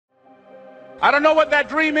I don't know what that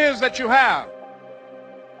dream is that you have.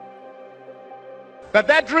 But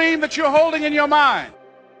that dream that you're holding in your mind,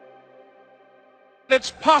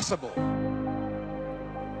 it's possible.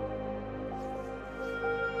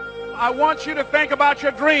 I want you to think about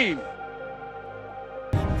your dream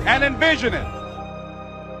and envision it.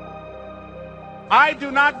 I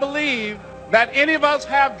do not believe that any of us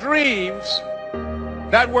have dreams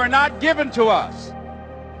that were not given to us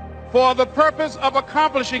for the purpose of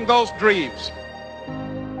accomplishing those dreams.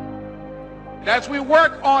 As we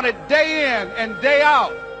work on it day in and day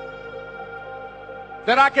out,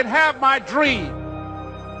 that I can have my dream.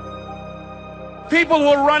 People who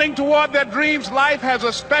are running toward their dreams, life has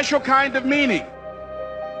a special kind of meaning.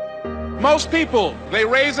 Most people, they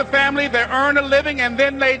raise a family, they earn a living, and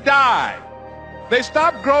then they die. They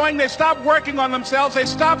stop growing, they stop working on themselves, they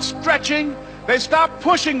stop stretching, they stop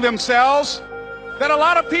pushing themselves. That a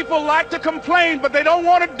lot of people like to complain, but they don't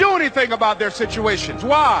want to do anything about their situations.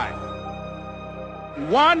 Why?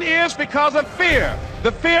 One is because of fear,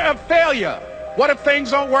 the fear of failure. What if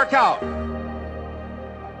things don't work out?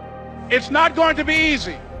 It's not going to be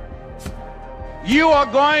easy. You are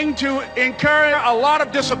going to incur a lot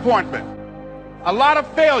of disappointment, a lot of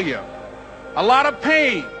failure, a lot of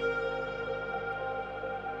pain.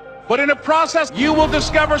 But in the process, you will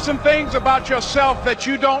discover some things about yourself that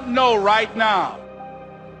you don't know right now.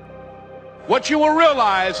 What you will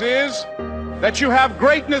realize is that you have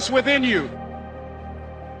greatness within you,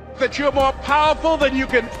 that you're more powerful than you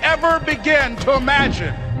can ever begin to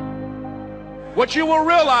imagine. What you will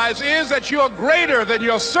realize is that you are greater than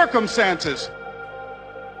your circumstances,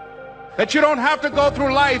 that you don't have to go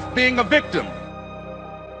through life being a victim,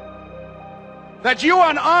 that you are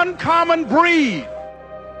an uncommon breed.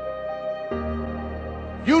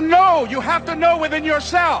 You have to know within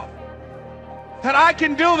yourself that I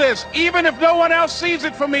can do this. Even if no one else sees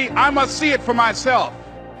it for me, I must see it for myself.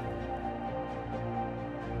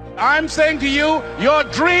 I'm saying to you, your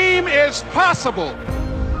dream is possible.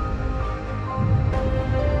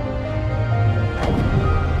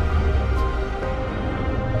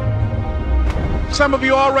 Some of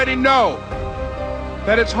you already know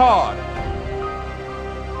that it's hard.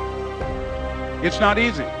 It's not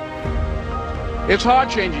easy. It's hard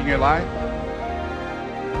changing your life.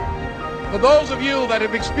 For those of you that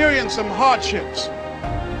have experienced some hardships,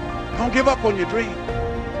 don't give up on your dream.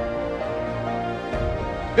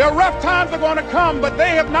 There are rough times that are going to come, but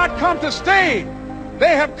they have not come to stay.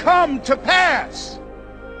 They have come to pass.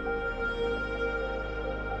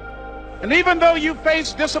 And even though you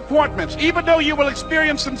face disappointments, even though you will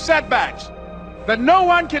experience some setbacks, that no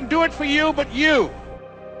one can do it for you but you.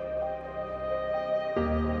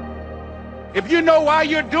 If you know why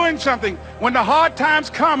you're doing something, when the hard times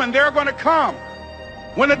come, and they're going to come,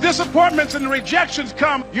 when the disappointments and the rejections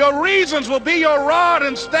come, your reasons will be your rod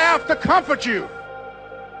and staff to comfort you.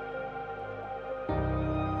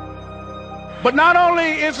 But not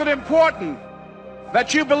only is it important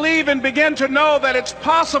that you believe and begin to know that it's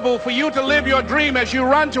possible for you to live your dream as you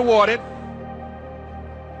run toward it,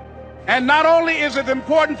 and not only is it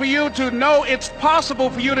important for you to know it's possible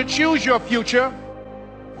for you to choose your future,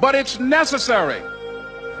 but it's necessary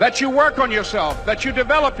that you work on yourself, that you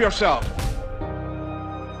develop yourself.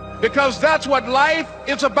 Because that's what life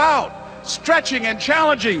is about, stretching and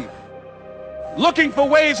challenging, looking for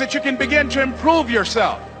ways that you can begin to improve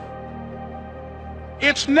yourself.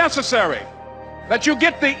 It's necessary that you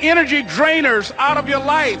get the energy drainers out of your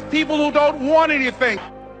life, people who don't want anything.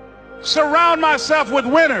 Surround myself with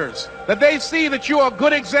winners, that they see that you are a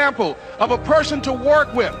good example of a person to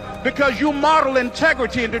work with, because you model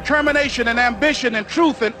integrity and determination and ambition and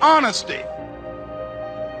truth and honesty.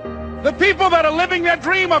 The people that are living their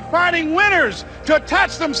dream are finding winners to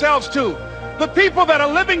attach themselves to. The people that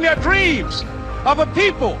are living their dreams are the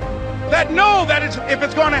people that know that if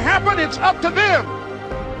it's going to happen, it's up to them.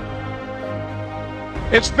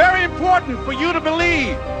 It's very important for you to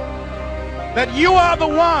believe that you are the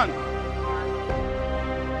one.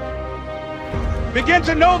 Begin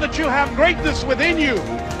to know that you have greatness within you.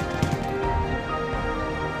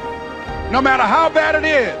 No matter how bad it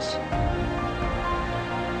is,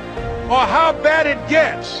 or how bad it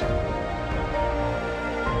gets,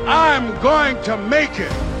 I'm going to make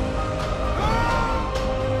it.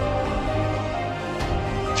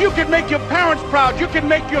 You can make your parents proud. You can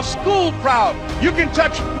make your school proud. You can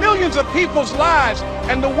touch millions of people's lives,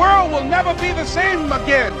 and the world will never be the same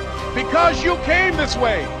again because you came this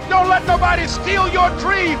way. Don't let nobody steal your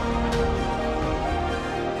dream.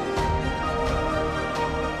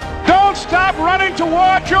 Don't stop running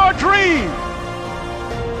toward your dream.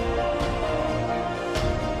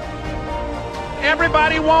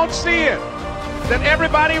 Everybody won't see it. that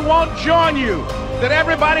everybody won't join you, that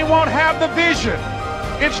everybody won't have the vision.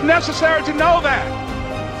 It's necessary to know that.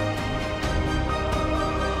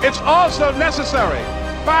 It's also necessary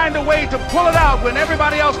find a way to pull it out when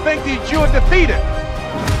everybody else thinks that you're defeated.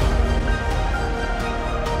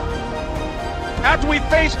 After we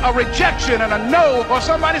face a rejection and a no, or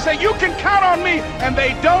somebody say, you can count on me, and they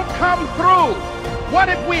don't come through. What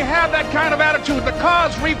if we have that kind of attitude? The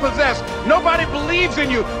car's repossessed. Nobody believes in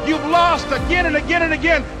you. You've lost again and again and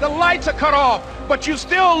again. The lights are cut off, but you're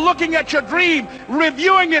still looking at your dream,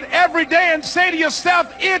 reviewing it every day, and say to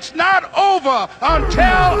yourself, it's not over until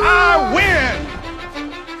I win.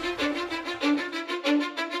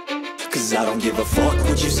 'Cause I don't give a fuck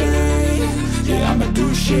what you say. Yeah, I'ma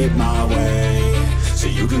do shit my way. So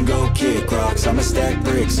you can go kick rocks, I'ma stack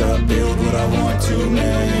bricks up, build what I want to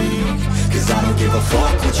make. 'Cause I don't give a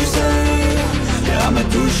fuck what you say. Yeah, I'ma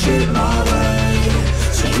do shit my way.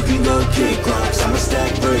 So you can go kick rocks, I'ma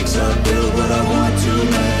stack bricks up, build what I want to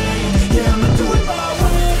make. Yeah, I'ma do it my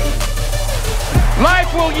way.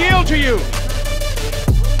 Life will yield to you.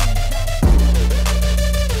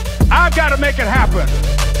 I've got to make it happen.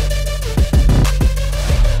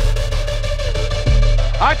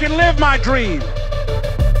 I can live my dream.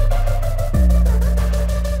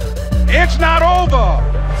 It's not over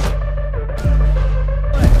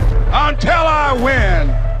until I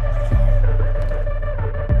win.